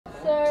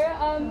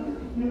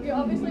You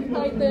obviously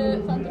played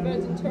the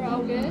Thunderbirds in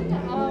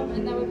Traralgon,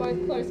 and they were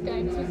both close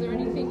games. Was there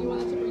anything you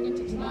wanted to bring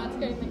into tonight's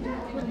game that you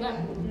couldn't that?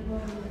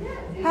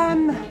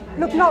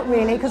 Look, not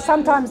really, because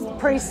sometimes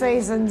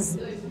pre-seasons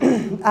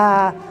there's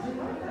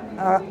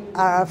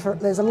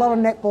a lot of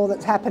netball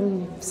that's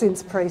happened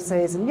since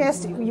pre-season.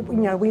 Yes, you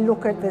know, we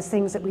look at there's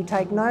things that we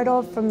take note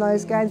of from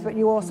those games, but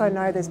you also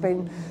know there's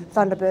been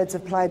Thunderbirds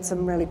have played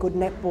some really good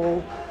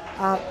netball.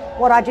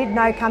 What I did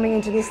know coming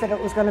into this that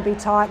it was going to be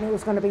tight and it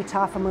was going to be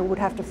tough, and we would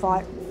have to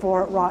fight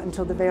for it right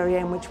until the very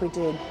end, which we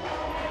did.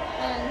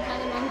 And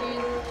Hannah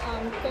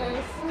Mungian's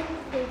first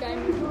full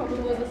game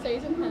probably of the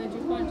season. How did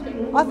you find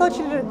her? I thought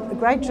she did a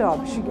great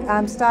job. She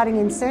starting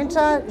in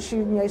centre,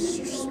 she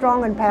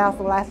strong and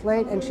powerful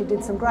athlete, and she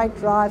did some great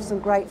drives, some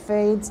great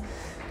feeds.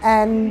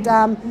 And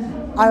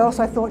I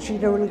also thought she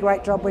did a really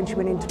great job when she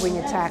went into wing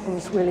attack and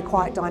was really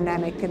quite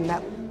dynamic in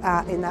that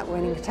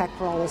winning attack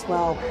role as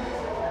well.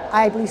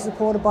 Ably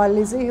supported by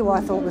Lizzie, who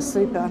I thought was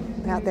super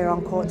out there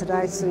on court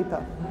today,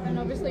 super. And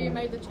obviously you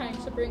made the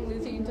change to bring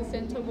Lizzie into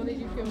centre. What did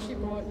you feel she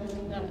brought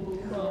that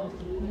role?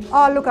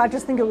 Oh look, I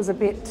just think it was a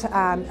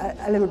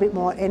little bit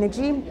more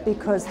energy,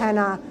 because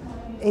Hannah,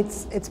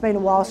 it's been a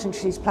while since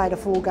she's played a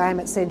full game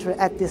at centre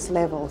at this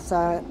level.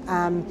 So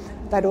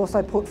they'd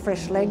also put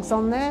fresh legs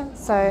on there.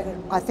 So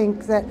I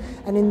think that,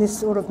 and in this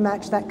sort of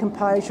match, that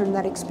composure and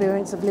that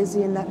experience of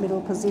Lizzie in that middle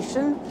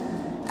position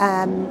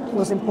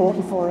was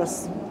important for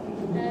us.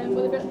 And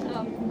were there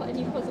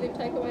any positive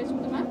takeaways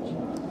from the match?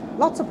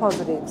 Lots of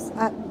positives.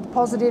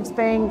 Positives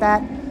being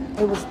that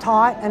it was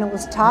tight and it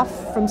was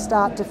tough from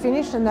start to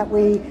finish, and that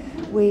we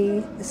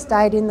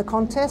stayed in the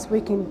contest.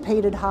 We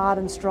competed hard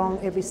and strong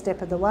every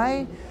step of the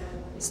way.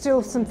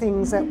 Still some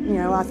things that, you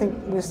know, I think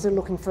we're still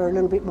looking for a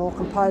little bit more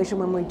composure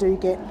when we do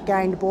get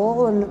gained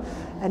ball, and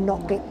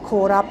not get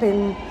caught up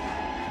in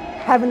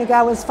having to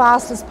go as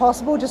fast as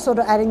possible, just sort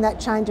of adding that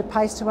change of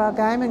pace to our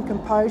game and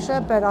composure.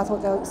 But I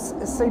thought that was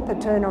a super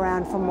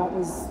turnaround from what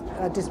was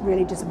a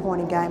really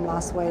disappointing game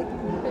last week.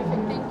 Perfect.